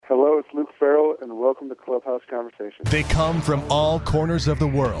Hello, it's Luke Farrell, and welcome to Clubhouse Conversation. They come from all corners of the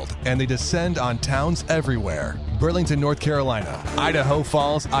world, and they descend on towns everywhere. Burlington, North Carolina, Idaho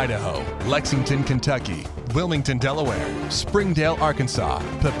Falls, Idaho, Lexington, Kentucky, Wilmington, Delaware, Springdale, Arkansas,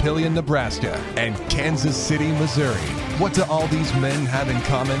 Papillion, Nebraska, and Kansas City, Missouri. What do all these men have in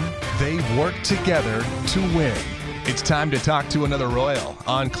common? They work together to win. It's time to talk to another Royal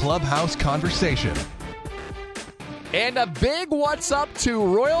on Clubhouse Conversation. And a big what's up to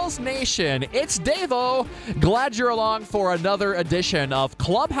Royals Nation. It's Davo. Glad you're along for another edition of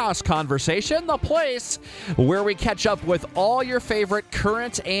Clubhouse Conversation, the place where we catch up with all your favorite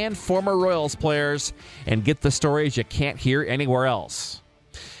current and former Royals players and get the stories you can't hear anywhere else.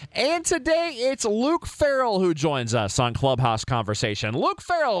 And today, it's Luke Farrell who joins us on Clubhouse Conversation. Luke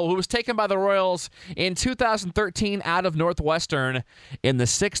Farrell, who was taken by the Royals in 2013 out of Northwestern in the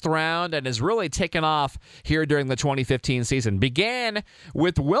 6th round and has really taken off here during the 2015 season. Began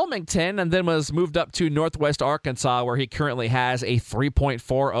with Wilmington and then was moved up to Northwest Arkansas, where he currently has a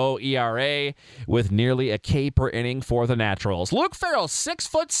 3.40 ERA with nearly a K per inning for the Naturals. Luke Farrell,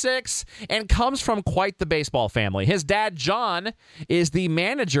 6'6", and comes from quite the baseball family. His dad, John, is the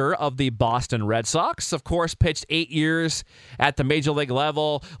manager of the Boston Red Sox. Of course, pitched 8 years at the major league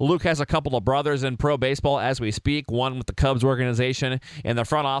level. Luke has a couple of brothers in pro baseball as we speak, one with the Cubs organization in the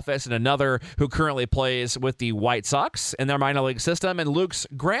front office and another who currently plays with the White Sox in their minor league system. And Luke's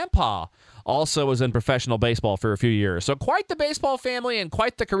grandpa also was in professional baseball for a few years. So quite the baseball family and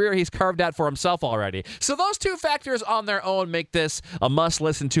quite the career he's carved out for himself already. So those two factors on their own make this a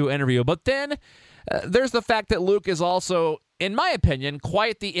must-listen-to interview. But then there's the fact that Luke is also, in my opinion,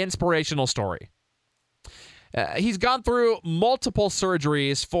 quite the inspirational story. He's gone through multiple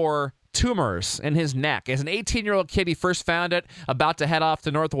surgeries for tumors in his neck. As an 18-year-old kid, he first found it, about to head off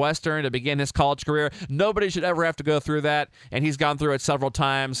to Northwestern to begin his college career. Nobody should ever have to go through that, and he's gone through it several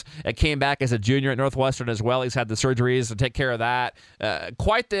times. It came back as a junior at Northwestern as well. He's had the surgeries to take care of that.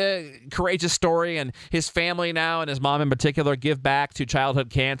 Quite the courageous story, and his family now, and his mom in particular, give back to childhood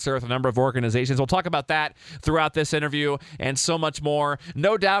cancer with a number of organizations. We'll talk about that throughout this interview and so much more.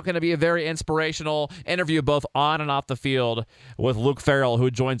 No doubt going to be a very inspirational interview both on and off the field with Luke Farrell,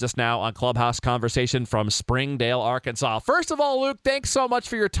 who joins us now on Clubhouse Conversation from Springdale, Arkansas. First of all, Luke, thanks so much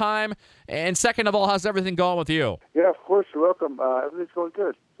for your time. And second of all, how's everything going with you? Yeah, of course. You're welcome. Everything's going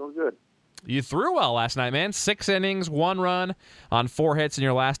good. Going good. You threw well last night, man. 6 innings, 1 run on 4 hits in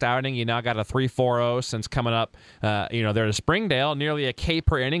your last outing. You now got a 3.40 since coming up, there to Springdale, nearly a K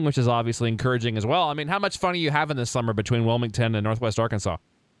per inning, which is obviously encouraging as well. I mean, how much fun are you having this summer between Wilmington and Northwest Arkansas?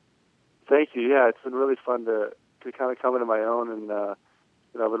 Thank you. Yeah, it's been really fun to kind of come into my own, and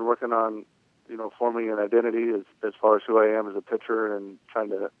I've been working on, forming an identity as far as who I am as a pitcher and trying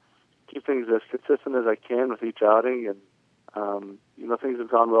to keep things as consistent as I can with each outing. And, things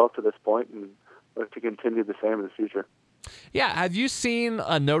have gone well to this point and look to continue the same in the future. Yeah, have you seen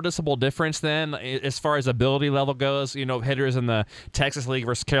a noticeable difference then as far as ability level goes? Hitters in the Texas League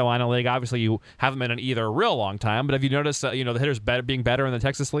versus Carolina League. Obviously, you haven't been in either a real long time, but have you noticed, the hitters being better in the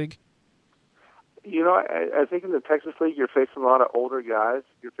Texas League? I think in the Texas League, you're facing a lot of older guys.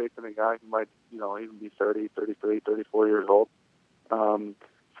 You're facing a guy who might, even be 30, 33, 34 years old.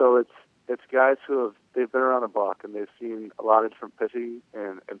 So it's guys they've been around the block and they've seen a lot of different pitching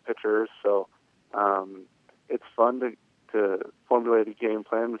and pitchers. So it's fun to formulate a game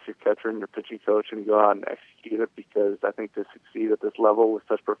plan with your catcher and your pitching coach and go out and execute it, because I think to succeed at this level with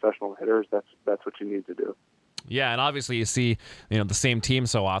such professional hitters, that's what you need to do. Yeah, and obviously you see, the same team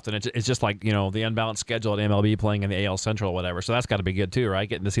so often. It's just like, the unbalanced schedule at MLB playing in the AL Central or whatever. So that's got to be good too, right?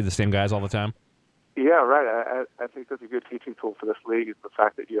 Getting to see the same guys all the time. Yeah, right. I think that's a good teaching tool for this league, is the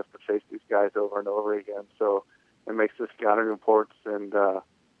fact that you have to face these guys over and over again. So it makes the scouting reports and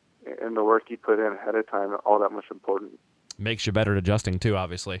the work you put in ahead of time all that much important. Makes you better at adjusting too,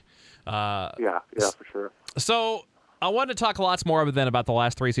 obviously. Yeah, for sure. So I wanted to talk lots more then about the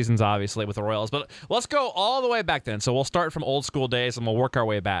last 3 seasons, obviously, with the Royals. But let's go all the way back then. So we'll start from old school days, and we'll work our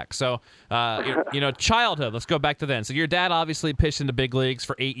way back. So, childhood, let's go back to then. So your dad obviously pitched in the big leagues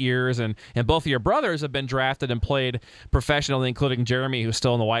for 8 years, and both of your brothers have been drafted and played professionally, including Jeremy, who's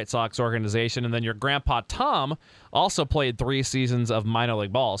still in the White Sox organization. And then your grandpa, Tom, also played 3 seasons of minor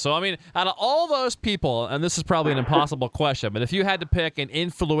league ball. So, I mean, out of all those people, and this is probably an impossible question, but if you had to pick an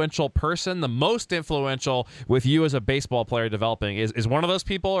influential person, the most influential with you as a baseball player developing, is one of those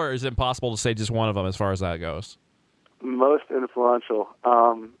people, or is it impossible to say just one of them as far as that goes? Most influential.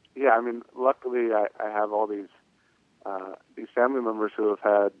 Luckily I have all these family members who have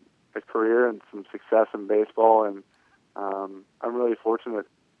had a career and some success in baseball, and I'm really fortunate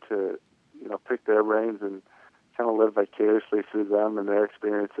to pick their brains and kind of live vicariously through them and their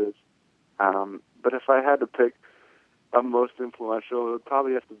experiences. But if I had to pick a most influential, it would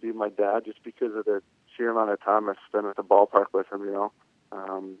probably have to be my dad, just because of the sheer amount of time I spent at the ballpark with him,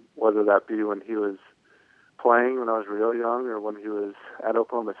 whether that be when he was playing when I was real young or when he was at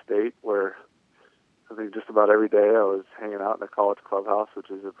Oklahoma State, where I think just about every day I was hanging out in the college clubhouse, which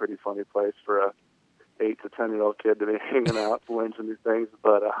is a pretty funny place for a 8 to 10-year-old kid to be hanging out, learning some new things.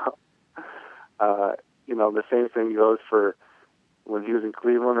 But, the same thing goes for when he was in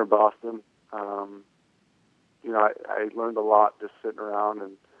Cleveland or Boston. I learned a lot just sitting around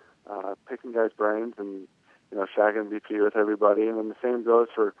and picking guys' brains and, shagging BP with everybody. And then the same goes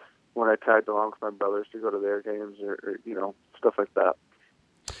for when I tagged along with my brothers to go to their games or stuff like that.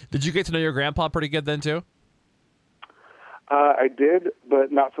 Did you get to know your grandpa pretty good then, too? I did,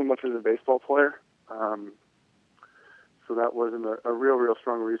 but not so much as a baseball player. So that wasn't a real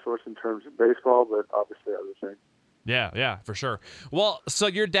strong resource in terms of baseball, but obviously other things. Yeah, for sure. Well, so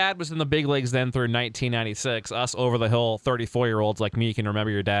your dad was in the big leagues then through 1996. Us over-the-hill 34-year-olds like me can remember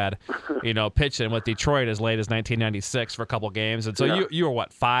your dad, pitching with Detroit as late as 1996 for a couple games. And so you were,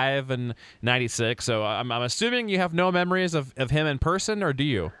 5 in 96? So I'm assuming you have no memories of him in person, or do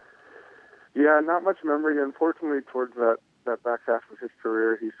you? Yeah, not much memory. Unfortunately, towards that back half of his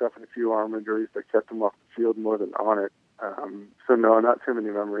career, he suffered a few arm injuries that kept him off the field more than on it. So no, not too many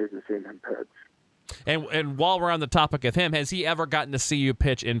memories of seeing him pitch. And while we're on the topic of him, has he ever gotten to see you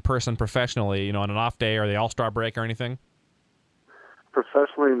pitch in person professionally, on an off day or the All-Star break or anything?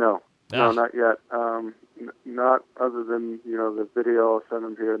 Professionally, no. No, not yet. Not other than, the video I'll send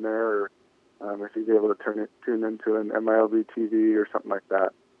him here and there, or if he's able to tune into an MILB TV or something like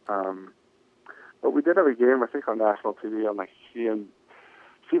that. But we did have a game, I think, on national TV on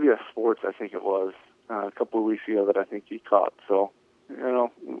CBS Sports, I think it was, a couple of weeks ago that I think he caught. So,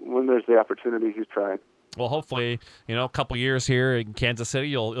 when there's the opportunity, he's trying. Well, hopefully, a couple years here in Kansas City,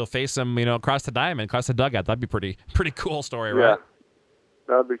 you'll face him, across the diamond, across the dugout. That'd be pretty cool story, right? Yeah,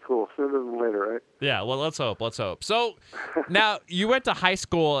 that'd be cool. Sooner than later, right? Yeah, well, let's hope. So, now, you went to high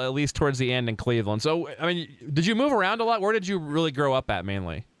school, at least towards the end, in Cleveland. So, did you move around a lot? Where did you really grow up at,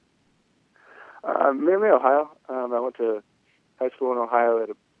 mainly? Mainly Ohio. I went to high school in Ohio at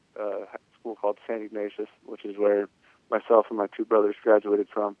a school called St. Ignatius, which is where myself and my two brothers graduated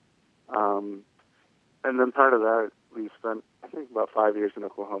from. And then part of that, we spent, I think, about 5 years in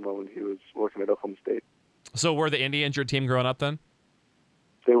Oklahoma when he was working at Oklahoma State. So were the Indians your team growing up then?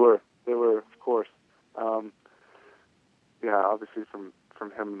 They were, of course. Obviously from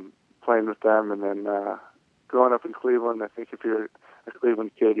him playing with them, and then growing up in Cleveland, I think if you're a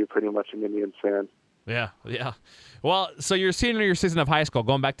Cleveland kid, you're pretty much an Indians fan. Yeah. Well, so your senior year season of high school,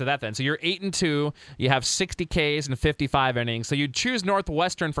 going back to that then. So you're 8-2. You have 60 Ks and 55 innings. So you'd choose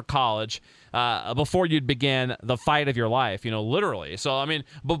Northwestern for college before you'd begin the fight of your life, literally. So,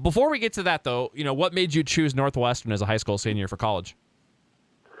 but before we get to that, though, what made you choose Northwestern as a high school senior for college?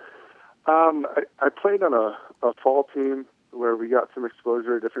 I played on a fall team where we got some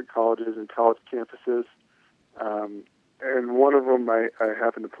exposure at different colleges and college campuses. And one of them, I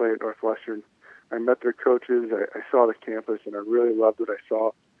happened to play at Northwestern. I met their coaches. I saw the campus, and I really loved what I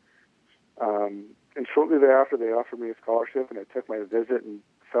saw. And shortly thereafter, they offered me a scholarship, and I took my visit and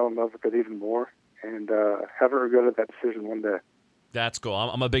fell in love with it even more. And haven't regretted that decision one day. That's cool.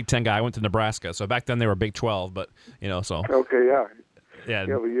 I'm a Big Ten guy. I went to Nebraska, so back then they were Big 12, but so. Okay, yeah. Yeah,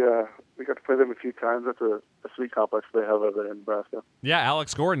 we got to play them a few times. That's a sweet complex they have over there in Nebraska. Yeah,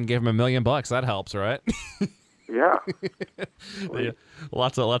 Alex Gordon gave him $1 million. That helps, right? Yeah.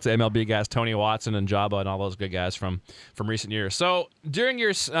 Lots of MLB guys, Tony Watson and Jabba and all those good guys from recent years. So during your,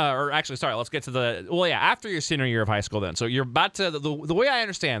 let's get to after your senior year of high school then. So you're about to, the way I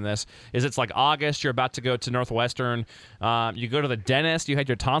understand this is it's like August, you're about to go to Northwestern. You go to the dentist, you had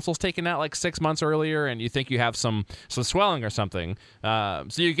your tonsils taken out like 6 months earlier, and you think you have some swelling or something. So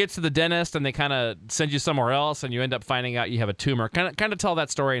you get to the dentist and they kind of send you somewhere else and you end up finding out you have a tumor. Kind of tell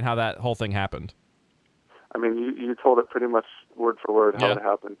that story and how that whole thing happened. You told it pretty much word for word how it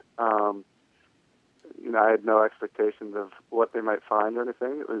happened. I had no expectations of what they might find or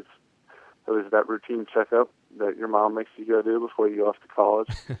anything. It was that routine checkup that your mom makes you go do before you go off to college.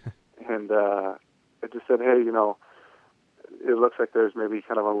 And it just said, hey, it looks like there's maybe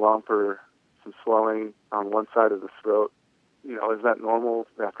kind of a lump or some swelling on one side of the throat. Is that normal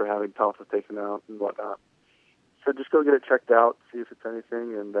after having tonsils taken out and whatnot? So just go get it checked out, see if it's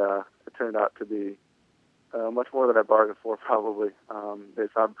anything. And it turned out to be much more than I bargained for, probably. They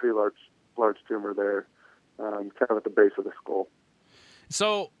found a pretty large tumor there, kind of at the base of the skull.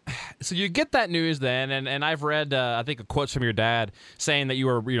 So so you get that news then, and I've read I think quotes from your dad saying that you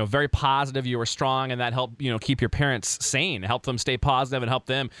were very positive, you were strong, and that helped keep your parents sane, help them stay positive, and help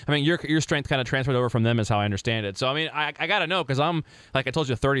them. I mean, your strength kind of transferred over from them, is how I understand it. So I mean, I got to know, because I'm, like I told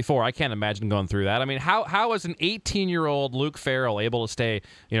you, 34. I can't imagine going through that. I mean, how is an 18-year-old Luke Farrell able to stay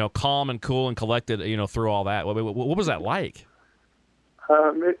calm and cool and collected through all that? What was that like?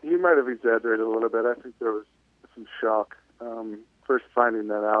 He might have exaggerated a little bit. I think there was some shock. First finding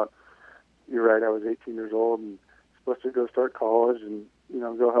that out, you're right, I was 18 years old and supposed to go start college and,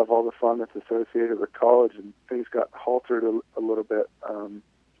 go have all the fun that's associated with college, and things got halted a little bit.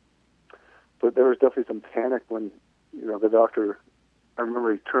 But there was definitely some panic when, the doctor, I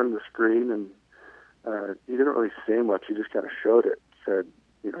remember he turned the screen and he didn't really say much. He just kind of showed it, said,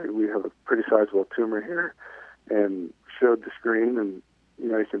 we have a pretty sizable tumor here, and showed the screen, and,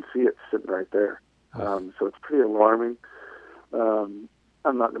 you can see it sitting right there. So it's pretty alarming.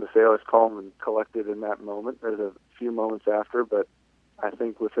 I'm not going to say I was calm and collected in that moment. There's a few moments after, but I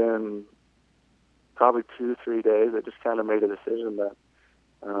think within probably 2-3 days, I just kind of made a decision that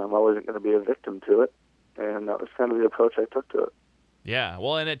I wasn't going to be a victim to it, and that was kind of the approach I took to it. Yeah,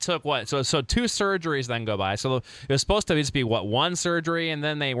 well, and it took what? So 2 surgeries then go by. So it was supposed to just be one surgery, and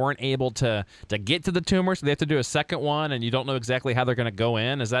then they weren't able to get to the tumor, so they have to do a second one, and you don't know exactly how they're going to go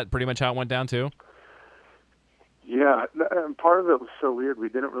in. Is that pretty much how it went down too? Yeah, and part of it was so weird. We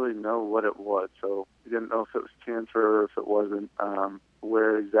didn't really know what it was, so we didn't know if it was cancer or if it wasn't,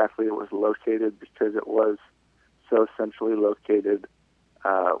 where exactly it was located, because it was so centrally located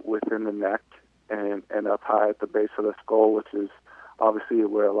within the neck and up high at the base of the skull, which is obviously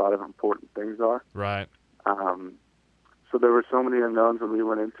where a lot of important things are. Right. So there were so many unknowns when we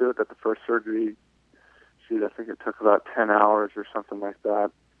went into it that the first surgery, I think it took about 10 hours or something like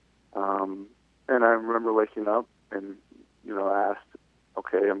that. And I remember waking up and, asked,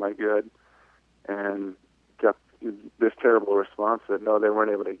 okay, am I good? And got this terrible response that no, they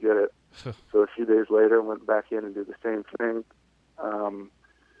weren't able to get it. So a few days later, went back in and did the same thing.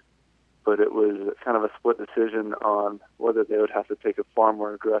 But it was kind of a split decision on whether they would have to take a far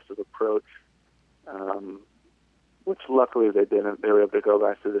more aggressive approach, which luckily they didn't. They were able to go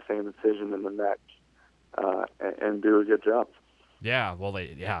back to the same incision in the neck and do a good job. Yeah, well,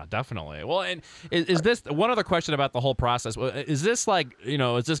 definitely. Well, and is this one other question about the whole process? Is this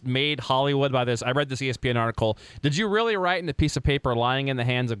is this made Hollywood by this? I read this ESPN article. Did you really write in a piece of paper lying in the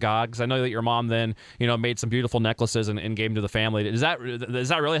hands of God? Because I know that your mom then, made some beautiful necklaces and gave them to the family. Is that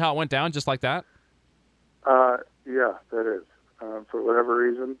really how it went down, just like that? Yeah, that is. For whatever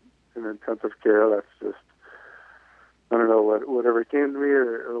reason, in intensive care, that's just, I don't know whatever came to me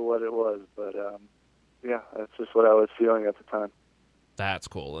or what it was, but yeah, that's just what I was feeling at the time. That's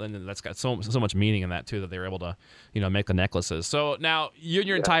cool, and that's got so much meaning in that too, that they were able to, make the necklaces. So now you and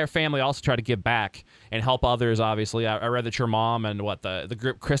your entire family also try to give back and help others. Obviously, I read that your mom and the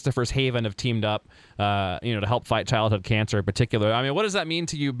group Christopher's Haven have teamed up, to help fight childhood cancer in particular. I mean, what does that mean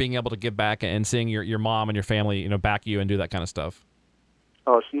to you, being able to give back and seeing your mom and your family, back you and do that kind of stuff?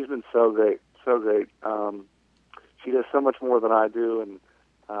 Oh, she's been so great, so great. She does so much more than I do,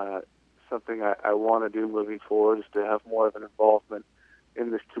 and something I want to do moving forward is to have more of an involvement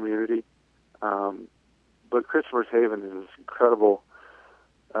in this community. But Christopher's Haven is this incredible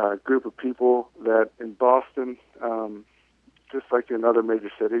group of people that in Boston, just like in other major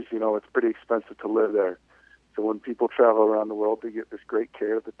cities, it's pretty expensive to live there. So when people travel around the world, they get this great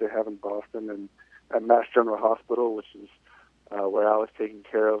care that they have in Boston and at Mass General Hospital, which is where I was taken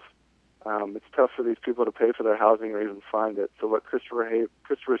care of. It's tough for these people to pay for their housing or even find it. So what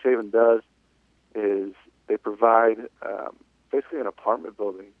Christopher's Haven does is they provide basically an apartment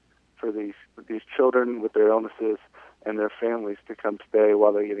building for these children with their illnesses and their families to come stay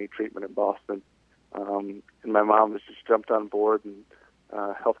while they're getting treatment in Boston. And my mom has just jumped on board and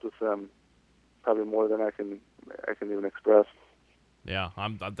helped with them probably more than I can even express. Yeah,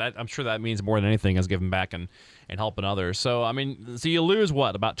 I'm sure that means more than anything is giving back and helping others. So, I mean, so you lose,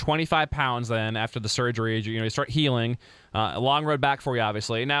 about 25 pounds then after the surgery. You start healing. A long road back for you,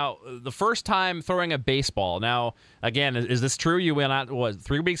 obviously. Now, the first time throwing a baseball. Now, again, is this true? You went out,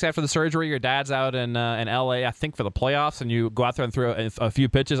 3 weeks after the surgery? Your dad's out in L.A., I think, for the playoffs, and you go out there and throw a few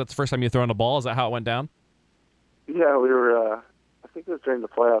pitches. That's the first time you thrown a ball. Is that how it went down? Yeah, we were, I think it was during the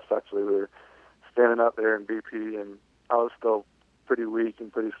playoffs, actually. We were standing out there in BP, and I was still pretty weak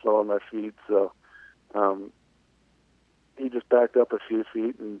and pretty slow on my feet, so he just backed up a few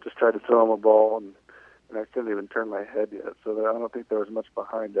feet and just tried to throw him a ball, and I couldn't even turn my head yet, so I don't think there was much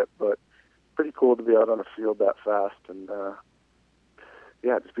behind it, but pretty cool to be out on the field that fast and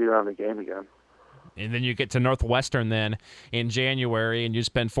just be around the game again. And then you get to Northwestern then in January, and you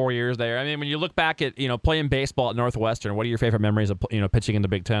spend 4 years there. I mean, when you look back at playing baseball at Northwestern, what are your favorite memories of pitching in the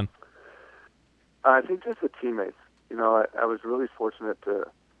Big Ten? I think just the teammates. I was really fortunate to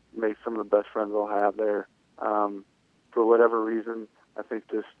make some of the best friends I'll have there. For whatever reason, I think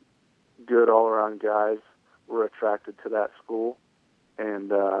just good all-around guys were attracted to that school,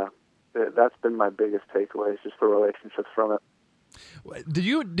 and that's been my biggest takeaway, is just the relationships from it.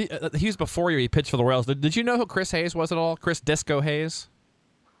 He was before you. He pitched for the Royals. Did you know who Chris Hayes was at all? Chris Disco Hayes?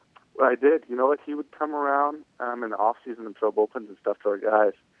 Well, I did. You know what? He would come around in the off season and throw bullpens and stuff to our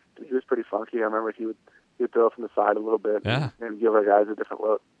guys. He was pretty funky. I remember he would throw from the side a little bit and give our guys a different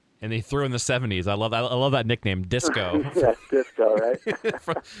look. And he threw in the 70s. I love that nickname, Disco. Yeah, Disco, right?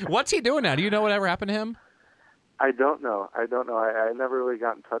 What's he doing now? Do you know whatever happened to him? I don't know. I never really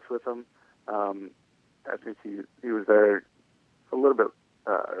got in touch with him. I think he was there a little bit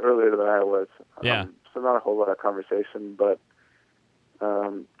earlier than I was. Yeah. So not a whole lot of conversation, but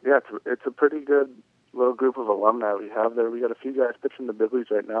it's a pretty good little group of alumni we have there. We got a few guys pitching the big leagues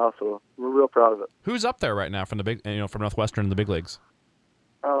right now, so we're real proud of it. Who's up there right now from from Northwestern in the big leagues?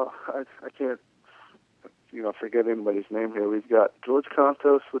 Oh, I can't forget anybody's name here. We've got George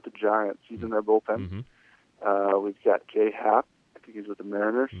Contos with the Giants. He's in their bullpen. Mm-hmm. We've got Jay Happ. I think he's with the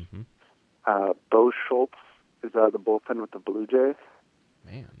Mariners. Mm-hmm. Bo Schultz is out of the bullpen with the Blue Jays.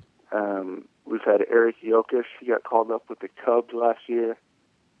 Man. We've had Eric Yokish. He got called up with the Cubs last year.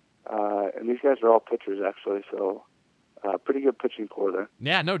 And these guys are all pitchers, actually, so pretty good pitching core there.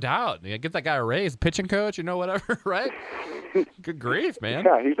 Yeah, no doubt. Yeah, get that guy a raise, pitching coach, whatever, right? Good grief, man.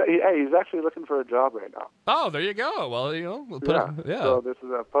 Yeah, he's actually looking for a job right now. Oh, there you go. Well, we'll put So this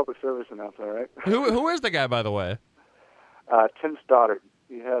is a public service announcement, right? Who is the guy, by the way? Tim Stoddard.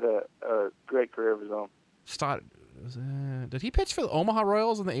 He had a great career of his own. Stoddard. Did he pitch for the Omaha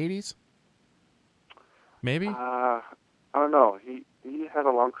Royals in the 80s? Maybe? I don't know. He had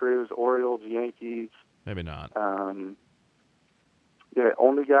a long career. It was Orioles, Yankees. Maybe not.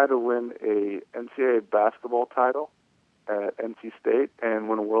 Only guy to win a NCAA basketball title at NC State and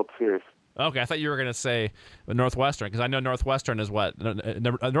win a World Series. Okay, I thought you were going to say Northwestern, because I know Northwestern is what?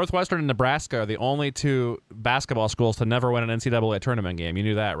 Northwestern and Nebraska are the only two basketball schools to never win an NCAA tournament game. You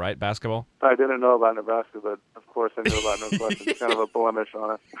knew that, right? Basketball? I didn't know about Nebraska, but of course I knew about Northwestern. It's kind of a blemish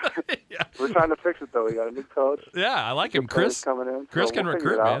on it. Yeah. We're trying to fix it, though. We got a new coach. Yeah, I like him. Chris coming in. Chris so can we'll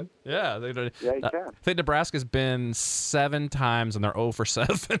recruit, man. Yeah, he can. I think Nebraska's been 7 times, and they're 0 for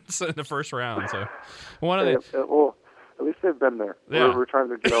 7 in the first round. So well, at least they've been there. Yeah. We're trying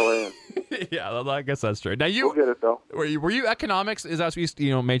to get away in. Yeah, I guess that's true. Now we'll get it, though. Were you economics? Is that what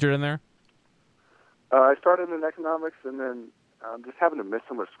you majored in there? I started in economics, and then just having to miss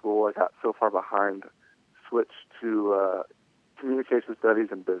summer school, I got so far behind, switched to communication studies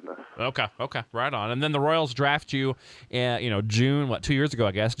and business. Okay, right on. And then the Royals draft you, June, 2 years ago,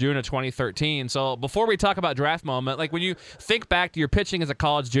 I guess, June of 2013. So before we talk about draft moment, like when you think back to your pitching as a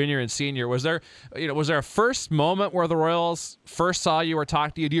college junior and senior, was there a first moment where the Royals first saw you or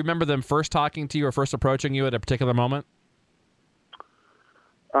talked to you? Do you remember them first talking to you or first approaching you at a particular moment?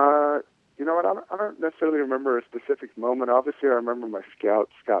 You know what? I don't necessarily remember a specific moment. Obviously, I remember my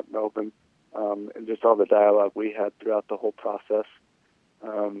scout, Scott Melvin, and just all the dialogue we had throughout the whole process.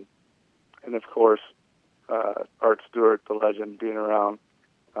 And, of course, Art Stewart, the legend, being around.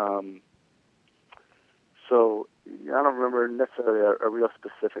 So I don't remember necessarily a real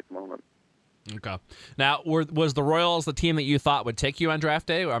specific moment. Okay. Now, was the Royals the team that you thought would take you on draft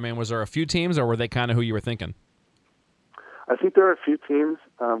day? I mean, was there a few teams, or were they kind of who you were thinking? I think there were a few teams,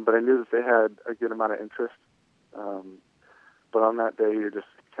 but I knew that they had a good amount of interest. But on that day, you're just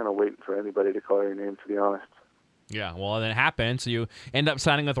kind of waiting for anybody to call your name, to be honest. Yeah, well, then it happened, so you end up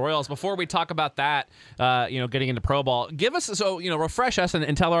signing with the Royals. Before we talk about that, getting into pro ball, refresh us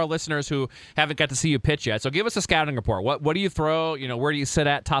and tell our listeners who haven't got to see you pitch yet. So give us a scouting report. What do you throw? Where do you sit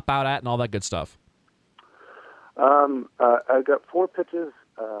at, top out at, and all that good stuff? I've got 4 pitches: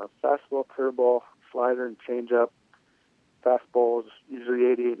 fastball, curveball, slider, and changeup. Fastball is usually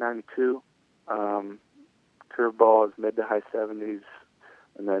 88, 92. Curveball is mid to high 70s,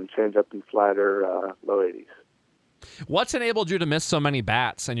 and then changeup and slider low 80s. What's enabled you to miss so many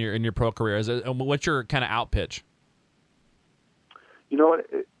bats in your pro career? What's your kind of out pitch? You know what?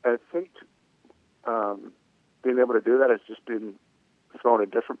 I think being able to do that has just been throwing a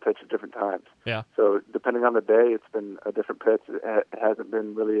different pitch at different times. Yeah. So depending on the day, it's been a different pitch. It hasn't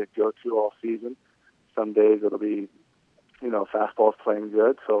been really a go-to all season. Some days it'll be, fastball's playing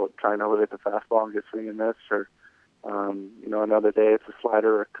good, so try and elevate the fastball and get swing and miss. Or, another day it's a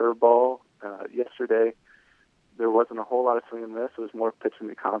slider or a curveball. Yesterday, there wasn't a whole lot of swing and miss. It was more pitching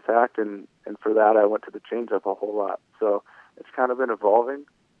to contact, and for that I went to the changeup a whole lot. So it's kind of been evolving,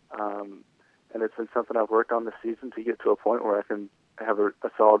 and it's been something I've worked on this season to get to a point where I can have a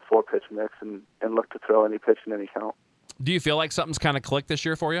solid 4-pitch mix and look to throw any pitch in any count. Do you feel like something's kind of clicked this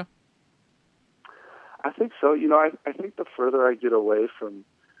year for you? I think so. I think the further I get away from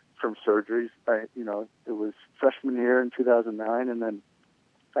surgeries, it was freshman year in 2009, and then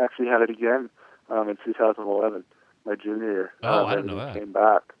I actually had it again in 2011, my junior year. Oh, I didn't know that. Came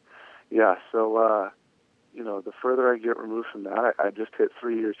back. Yeah, so, the further I get removed from that, I just hit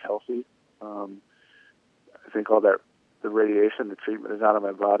 3 years healthy. I think all that, the radiation, the treatment is out of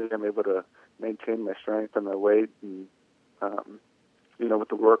my body. I'm able to maintain my strength and my weight, and with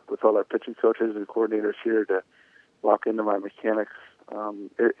the work with all our pitching coaches and coordinators here to lock into my mechanics,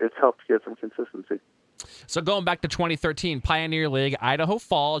 it's helped get some consistency. So going back to 2013, Pioneer League, Idaho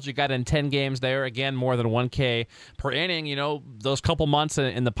Falls, you got in 10 games there, again, more than 1K per inning. Those couple months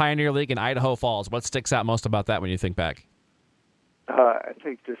in the Pioneer League in Idaho Falls, what sticks out most about that when you think back? I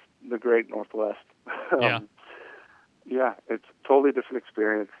think just the great Northwest. Yeah, it's a totally different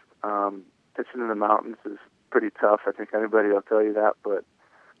experience. Pitching in the mountains is pretty tough. I think anybody will tell you that, but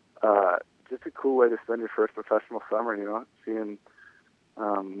just a cool way to spend your first professional summer, seeing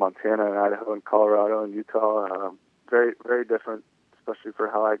Montana and Idaho and Colorado and Utah. Very, very different, especially for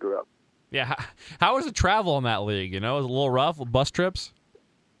how I grew up. Yeah. How was the travel in that league? Is it a little rough with bus trips?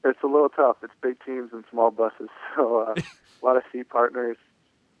 It's a little tough. It's big teams and small buses, so a lot of seat partners.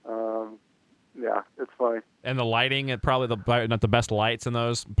 Yeah, it's funny. And the lighting, and probably not the best lights in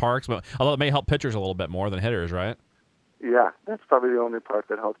those parks, but although it may help pitchers a little bit more than hitters, right? Yeah, that's probably the only part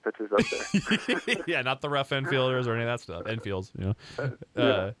that helps pitchers up there. Yeah, not the rough infielders or any of that stuff. Infields,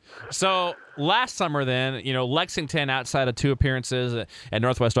 So last summer then, Lexington, outside of 2 appearances at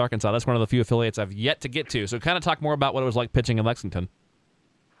Northwest Arkansas, that's one of the few affiliates I've yet to get to. So kind of talk more about what it was like pitching in Lexington.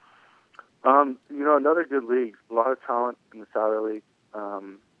 Another good league. A lot of talent in the Sour League.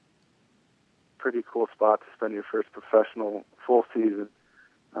 Pretty cool spot to spend your first professional full season.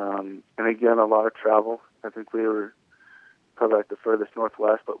 And again, a lot of travel. I think we were probably like the furthest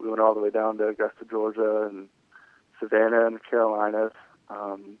northwest, but we went all the way down to Augusta, Georgia, and Savannah and the Carolinas.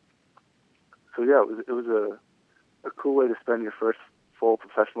 So yeah, it was a cool way to spend your first full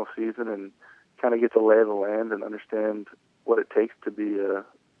professional season and kind of get the lay of the land and understand what it takes to be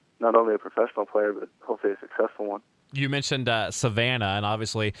not only a professional player, but hopefully a successful one. You mentioned Savannah and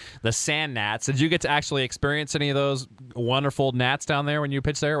obviously the Sand Gnats. Did you get to actually experience any of those wonderful gnats down there when you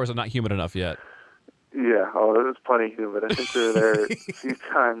pitched there, or was it not humid enough yet? Yeah, it was plenty humid. I think we were there a few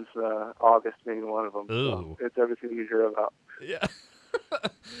times, August being one of them. Ooh. So it's everything you hear about. Yeah.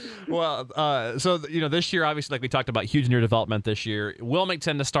 Well, so this year, obviously, like we talked about, huge new development this year.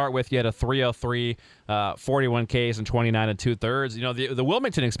 Wilmington to start with, you had a 303, 41 Ks and 29 2/3. The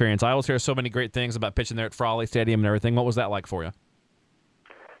Wilmington experience, I always hear so many great things about pitching there at Frawley Stadium and everything. What was that like for you?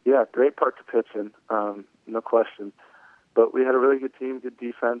 Yeah, great park to pitch in, no question. But we had a really good team, good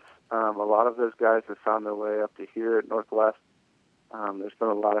defense. A lot of those guys have found their way up to here at Northwest. There's been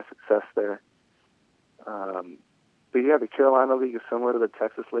a lot of success there. But yeah, the Carolina League is similar to the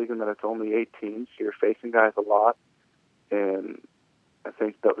Texas League in that it's only 8 teams. So you're facing guys a lot. And I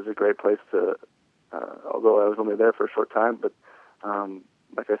think that was a great place to, although I was only there for a short time, but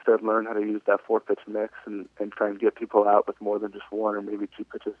like I said, learn how to use that 4-pitch mix and try and get people out with more than just 1 or maybe 2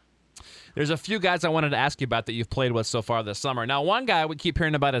 pitches. There's a few guys I wanted to ask you about that you've played with so far this summer. Now, one guy we keep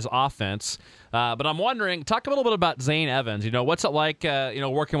hearing about is offense, but I'm wondering, talk a little bit about Zane Evans. What's it like,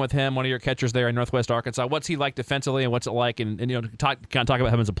 working with him, one of your catchers there in Northwest Arkansas? What's he like defensively, and what's it like, and talk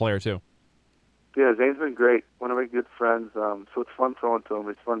about him as a player too. Yeah, Zane's been great. One of my good friends. So it's fun throwing to him.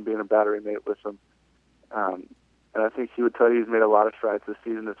 It's fun being a battery mate with him. And I think he would tell you he's made a lot of strides this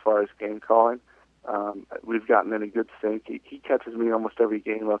season as far as game calling. We've gotten in a good sync. He catches me almost every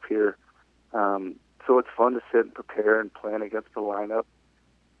game up here. So it's fun to sit and prepare and plan against the lineup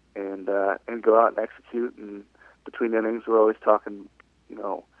and go out and execute. And between innings, we're always talking,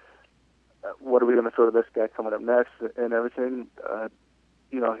 what are we going to throw to this guy coming up next and everything.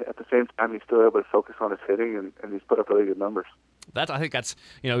 At the same time, he's still able to focus on his hitting, and he's put up really good numbers. I think that's,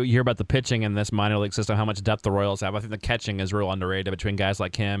 you hear about the pitching in this minor league system, how much depth the Royals have. I think the catching is real underrated between guys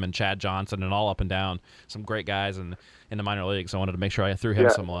like him and Chad Johnson and all up and down. Some great guys in the minor leagues. So I wanted to make sure I threw him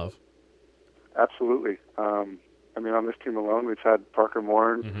some love. Absolutely. On this team alone, we've had Parker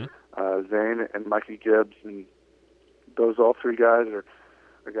Moore, Zane, and Mikey Gibbs, and those all 3 guys are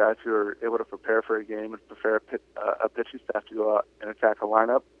guys who are able to prepare for a game and prepare a pitching staff to go out and attack a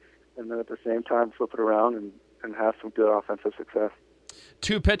lineup, and then at the same time flip it around and have some good offensive success.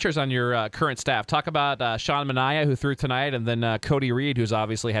 two pitchers on your current staff. Talk about Sean Manaea, who threw tonight, and then Cody Reed, who's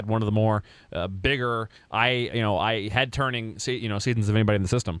obviously had one of the more bigger, head-turning seasons of anybody in the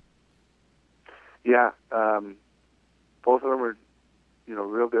system. Yeah, both of them are,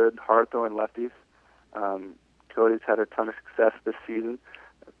 real good, hard-throwing lefties. Cody's had a ton of success this season.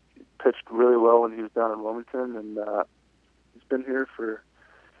 Pitched really well when he was down in Wilmington, and he's been here for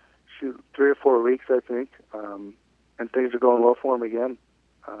 3 or 4 weeks, I think, and things are going well for him again.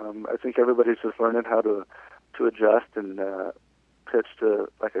 I think everybody's just learning how to adjust and pitch to,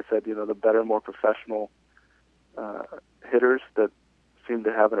 like I said, the better, more professional hitters that seem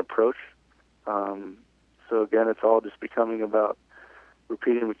to have an approach. So again, it's all just becoming about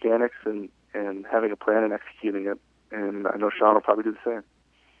repeating mechanics and having a plan and executing it. And I know Sean will probably do the same.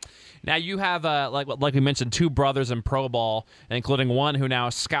 Now you have, like we mentioned, two brothers in pro ball, including one who now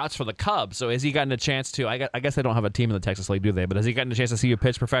scouts for the Cubs. So has he gotten a chance to? I guess they don't have a team in the Texas League, do they? But has he gotten a chance to see you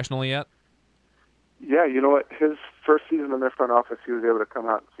pitch professionally yet? Yeah, you know what? His first season in their front office, he was able to come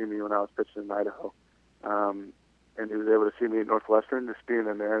out and see me when I was pitching in Idaho, and he was able to see me at Northwestern, just being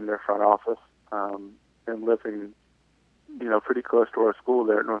in their front office, and living, pretty close to our school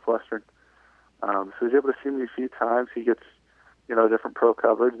there at Northwestern. So he was able to see me a few times. He gets different pro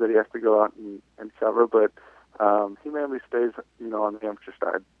coverage that he has to go out and cover, but he mainly stays, on the amateur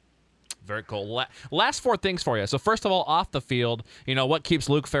side. Very cool. Last 4 things for you. So first of all, off the field, what keeps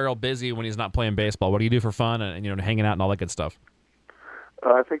Luke Farrell busy when he's not playing baseball? What do you do for fun and hanging out and all that good stuff?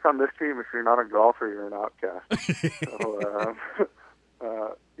 I think on this team, if you're not a golfer, you're an outcast. So,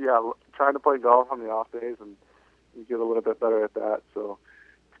 trying to play golf on the off days, and you get a little bit better at that. So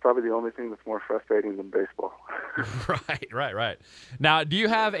probably the only thing that's more frustrating than baseball. Right. Now, do you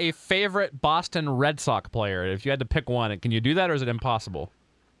have a favorite Boston Red Sox player? If you had to pick one, can you do that, or is it impossible?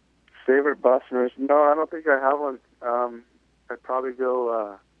 Favorite Boston Red Sox? No, I don't think I have one. I'd probably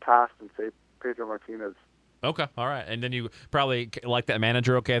go past and say Pedro Martinez. Okay, all right. And then you probably like that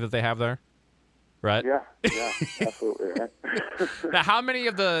manager, that they have there? Right? Yeah, absolutely. Right. Now, how many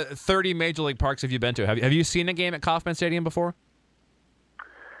of the 30 Major League Parks have you been to? Have you seen a game at Kauffman Stadium before?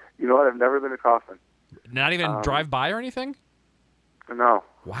 You know what? I've never been to Kauffman. Not even drive by or anything? No.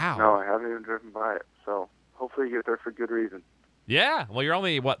 Wow. No, I haven't even driven by it. So hopefully you get there for good reason. Yeah. Well, you're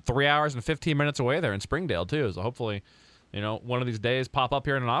only, 3 hours and 15 minutes away there in Springdale, too. So hopefully, one of these days pop up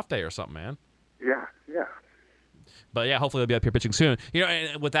here on an off day or something, man. Yeah. But, yeah, hopefully they'll be up here pitching soon.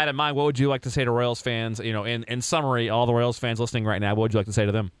 And with that in mind, what would you like to say to Royals fans? In summary, all the Royals fans listening right now, what would you like to say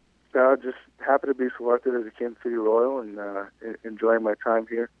to them? Just happy to be selected as a Kansas City Royal and enjoying my time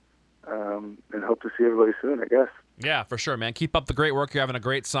here. And hope to see everybody soon, I guess. Yeah, for sure, man. Keep up the great work. You're having a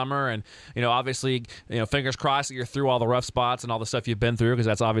great summer, and obviously, fingers crossed that you're through all the rough spots and all the stuff you've been through, because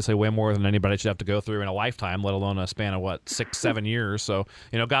that's obviously way more than anybody should have to go through in a lifetime, let alone a span of 6-7 years. So,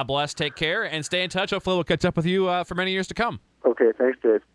 God bless. Take care and stay in touch. Hopefully, we'll catch up with you for many years to come. Okay, thanks, Dave.